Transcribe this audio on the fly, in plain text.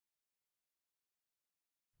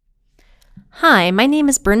Hi, my name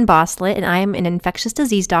is Bryn Boslett, and I am an infectious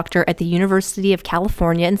disease doctor at the University of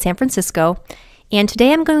California in San Francisco. And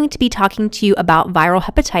today I'm going to be talking to you about viral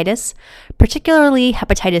hepatitis, particularly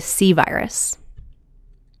hepatitis C virus.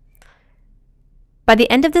 By the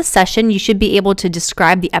end of this session, you should be able to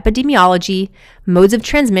describe the epidemiology, modes of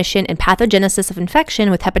transmission, and pathogenesis of infection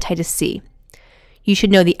with hepatitis C. You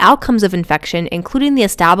should know the outcomes of infection, including the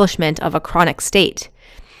establishment of a chronic state.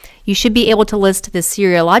 You should be able to list the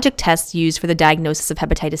serologic tests used for the diagnosis of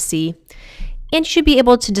hepatitis C, and you should be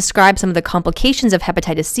able to describe some of the complications of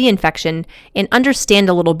hepatitis C infection and understand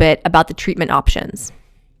a little bit about the treatment options.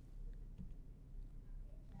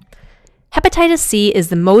 Hepatitis C is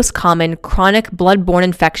the most common chronic blood-borne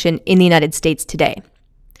infection in the United States today.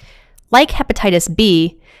 Like hepatitis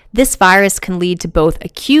B, this virus can lead to both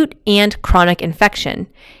acute and chronic infection,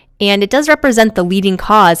 and it does represent the leading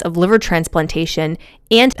cause of liver transplantation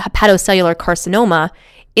and hepatocellular carcinoma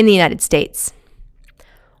in the United States.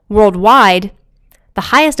 Worldwide, the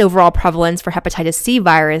highest overall prevalence for hepatitis C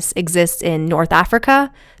virus exists in North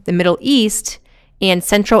Africa, the Middle East, and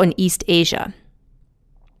Central and East Asia.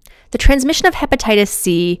 The transmission of hepatitis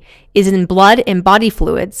C is in blood and body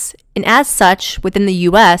fluids, and as such, within the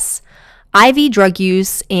U.S., IV drug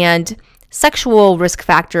use and sexual risk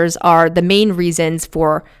factors are the main reasons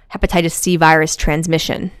for hepatitis C virus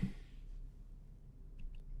transmission.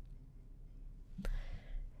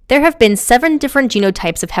 There have been 7 different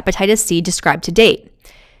genotypes of hepatitis C described to date.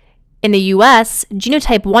 In the US,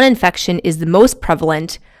 genotype 1 infection is the most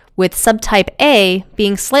prevalent, with subtype A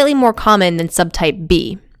being slightly more common than subtype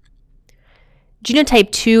B.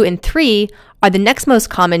 Genotype 2 and 3 are the next most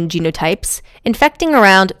common genotypes, infecting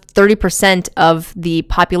around 30% of the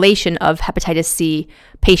population of hepatitis C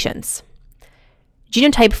patients.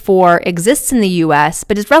 Genotype 4 exists in the US,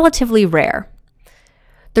 but is relatively rare.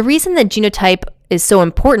 The reason that genotype is so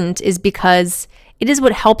important is because it is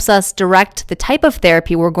what helps us direct the type of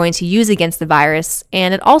therapy we're going to use against the virus,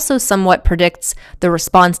 and it also somewhat predicts the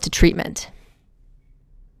response to treatment.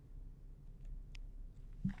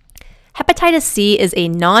 Hepatitis C is a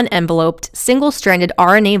non-enveloped, single-stranded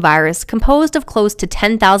RNA virus composed of close to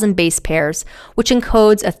 10,000 base pairs, which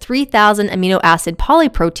encodes a 3,000 amino acid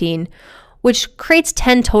polyprotein, which creates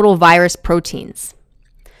 10 total virus proteins.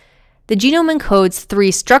 The genome encodes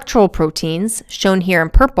 3 structural proteins, shown here in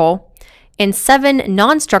purple, and 7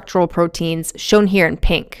 non-structural proteins, shown here in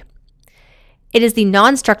pink. It is the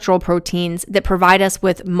non-structural proteins that provide us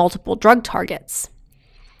with multiple drug targets.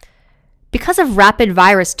 Because of rapid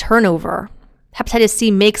virus turnover, hepatitis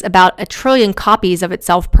C makes about 1 trillion copies of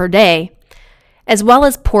itself per day, as well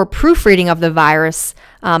as poor proofreading of the virus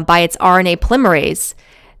by its RNA polymerase.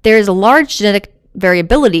 There is a large genetic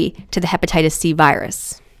variability to the hepatitis C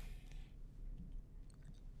virus.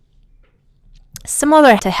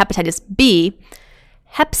 Similar to hepatitis B,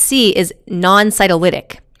 Hep C is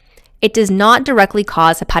non-cytolytic. It does not directly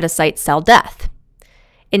cause hepatocyte cell death.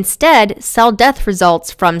 Instead, cell death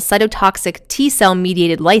results from cytotoxic T-cell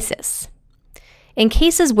mediated lysis. In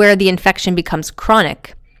cases where the infection becomes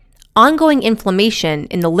chronic, ongoing inflammation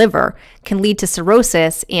in the liver can lead to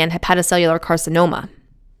cirrhosis and hepatocellular carcinoma.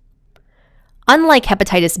 Unlike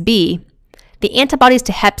hepatitis B, the antibodies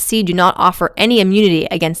to Hep C do not offer any immunity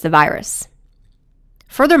against the virus.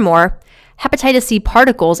 Furthermore, hepatitis C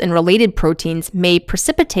particles and related proteins may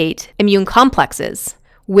precipitate immune complexes,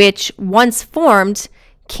 which, once formed,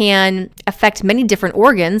 can affect many different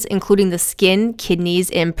organs, including the skin, kidneys,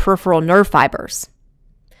 and peripheral nerve fibers.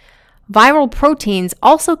 Viral proteins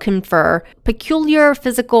also confer peculiar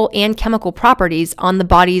physical and chemical properties on the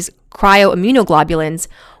body's cryoimmunoglobulins,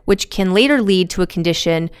 which can later lead to a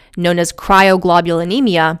condition known as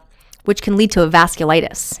cryoglobulinemia, which can lead to a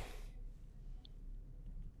vasculitis.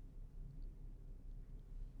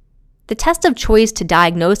 The test of choice to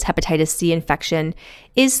diagnose hepatitis C infection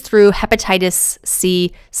is through hepatitis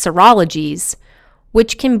C serologies,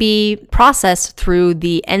 which can be processed through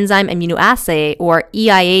the enzyme immunoassay or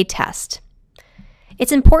EIA test.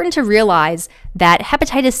 It's important to realize that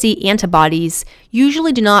hepatitis C antibodies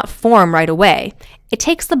usually do not form right away. It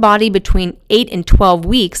takes the body between 8 and 12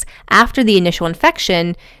 weeks after the initial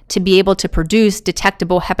infection to be able to produce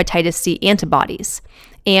detectable hepatitis C antibodies.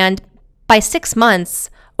 And by 6 months,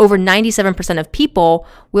 over 97% of people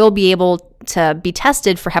will be able to be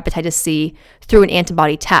tested for hepatitis C through an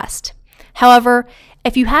antibody test. However,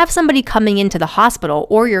 if you have somebody coming into the hospital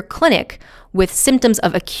or your clinic with symptoms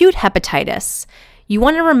of acute hepatitis, you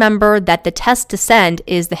want to remember that the test to send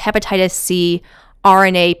is the hepatitis C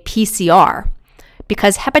RNA PCR,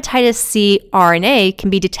 because hepatitis C RNA can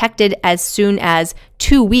be detected as soon as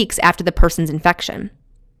 2 weeks after the person's infection.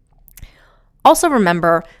 Also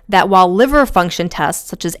remember that while liver function tests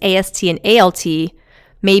such as AST and ALT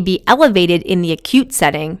may be elevated in the acute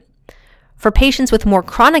setting, for patients with more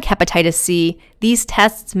chronic hepatitis C, these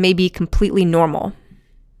tests may be completely normal.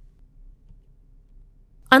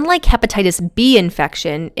 Unlike hepatitis B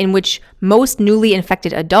infection, in which most newly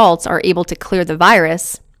infected adults are able to clear the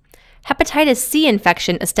virus, hepatitis C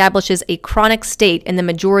infection establishes a chronic state in the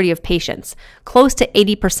majority of patients, close to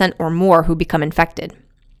 80% or more who become infected.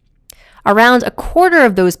 Around a quarter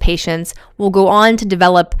of those patients will go on to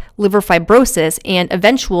develop liver fibrosis and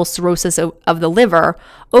eventual cirrhosis of the liver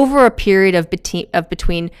over a period of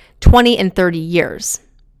between 20 and 30 years.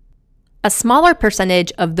 A smaller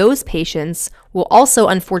percentage of those patients will also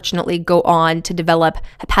unfortunately go on to develop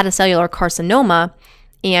hepatocellular carcinoma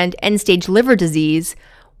and end-stage liver disease,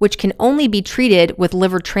 which can only be treated with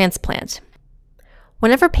liver transplant.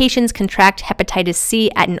 Whenever patients contract hepatitis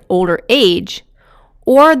C at an older age,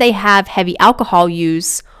 or they have heavy alcohol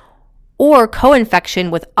use, or co-infection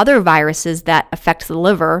with other viruses that affect the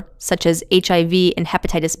liver, such as HIV and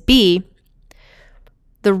hepatitis B,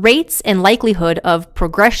 the rates and likelihood of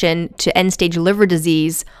progression to end-stage liver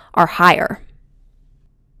disease are higher.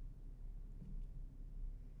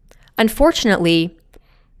 Unfortunately,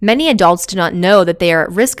 many adults do not know that they are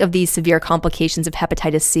at risk of these severe complications of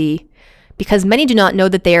hepatitis C because many do not know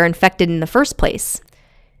that they are infected in the first place.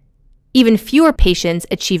 Even fewer patients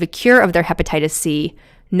achieve a cure of their hepatitis C,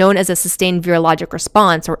 known as a sustained virologic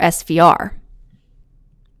response, or SVR.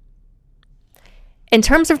 In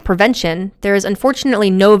terms of prevention, there is unfortunately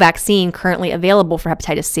no vaccine currently available for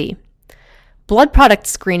hepatitis C. Blood product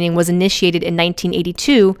screening was initiated in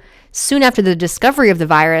 1982, soon after the discovery of the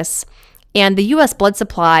virus, and the U.S. blood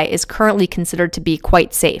supply is currently considered to be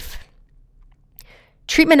quite safe.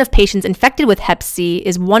 Treatment of patients infected with Hep C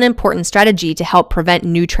is one important strategy to help prevent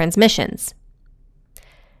new transmissions.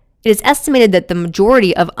 It is estimated that the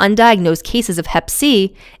majority of undiagnosed cases of Hep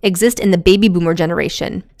C exist in the baby boomer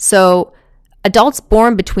generation, so adults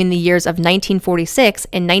born between the years of 1946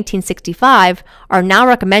 and 1965 are now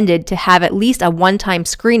recommended to have at least a one-time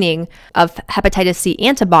screening of hepatitis C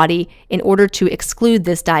antibody in order to exclude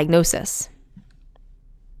this diagnosis.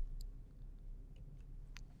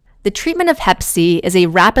 The treatment of Hep C is a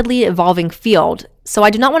rapidly evolving field, so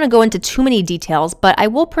I do not want to go into too many details, but I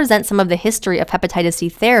will present some of the history of hepatitis C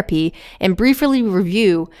therapy and briefly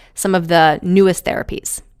review some of the newest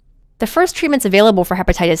therapies. The first treatments available for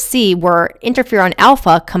hepatitis C were interferon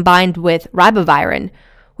alpha combined with ribavirin,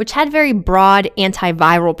 which had very broad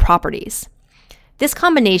antiviral properties. This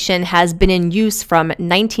combination has been in use from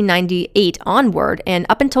 1998 onward and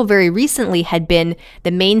up until very recently had been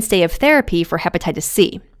the mainstay of therapy for hepatitis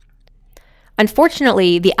C.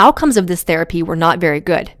 Unfortunately, the outcomes of this therapy were not very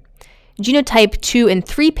good. Genotype 2 and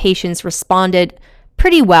 3 patients responded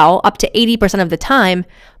pretty well up to 80% of the time,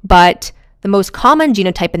 but the most common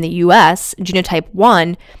genotype in the US, genotype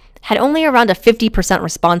 1, had only around a 50%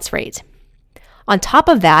 response rate. On top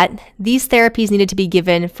of that, these therapies needed to be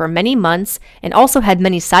given for many months and also had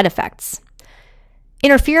many side effects.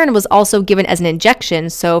 Interferon was also given as an injection,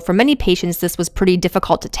 so for many patients this was pretty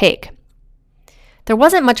difficult to take. There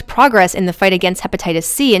wasn't much progress in the fight against hepatitis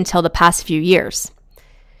C until the past few years.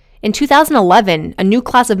 In 2011, a new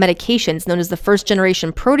class of medications known as the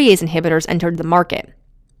first-generation protease inhibitors entered the market.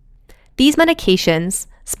 These medications,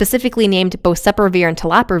 specifically named boceprevir and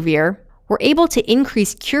telaprevir, were able to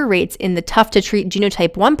increase cure rates in the tough-to-treat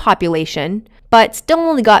genotype 1 population, but still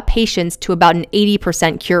only got patients to about an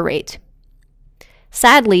 80% cure rate.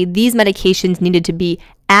 Sadly, these medications needed to be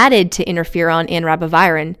added to interferon and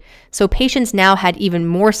ribavirin, so patients now had even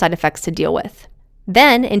more side effects to deal with.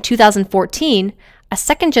 Then, in 2014, a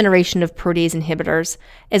second generation of protease inhibitors,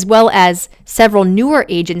 as well as several newer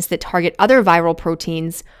agents that target other viral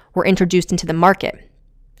proteins, were introduced into the market.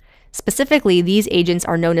 Specifically, these agents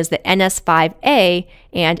are known as the NS5A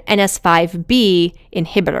and NS5B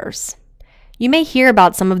inhibitors. You may hear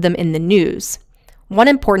about some of them in the news. One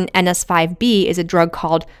important NS5B is a drug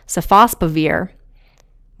called sofosbuvir.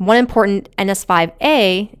 One important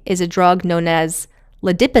NS5A is a drug known as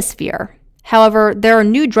ladipasvir. However, there are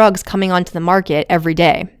new drugs coming onto the market every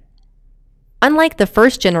day. Unlike the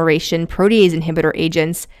first-generation protease inhibitor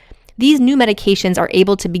agents, these new medications are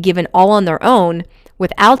able to be given all on their own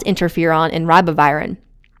without interferon and ribavirin.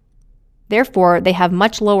 Therefore, they have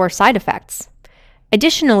much lower side effects.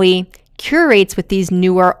 Additionally, cure rates with these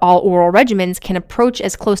newer all-oral regimens can approach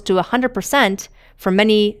as close to 100% for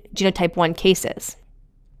many genotype 1 cases.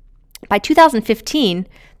 By 2015,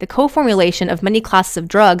 the co-formulation of many classes of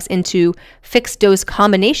drugs into fixed-dose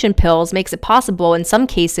combination pills makes it possible in some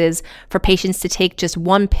cases for patients to take just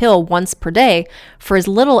one pill once per day for as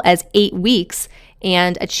little as 8 weeks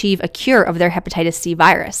and achieve a cure of their hepatitis C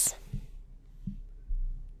virus.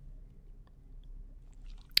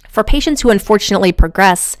 For patients who unfortunately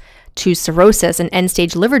progress to cirrhosis and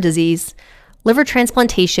end-stage liver disease, liver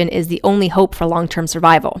transplantation is the only hope for long-term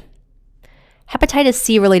survival. Hepatitis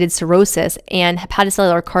C-related cirrhosis and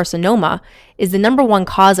hepatocellular carcinoma is the #1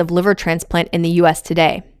 cause of liver transplant in the US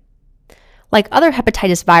today. Like other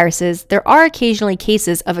hepatitis viruses, there are occasionally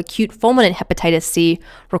cases of acute fulminant hepatitis C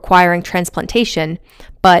requiring transplantation,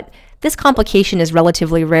 but this complication is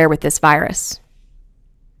relatively rare with this virus.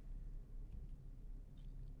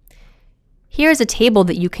 Here's a table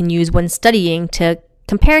that you can use when studying to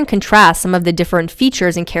compare and contrast some of the different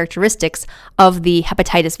features and characteristics of the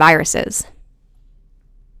hepatitis viruses.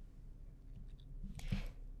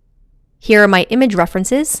 Here are my image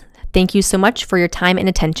references. Thank you so much for your time and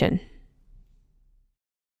attention.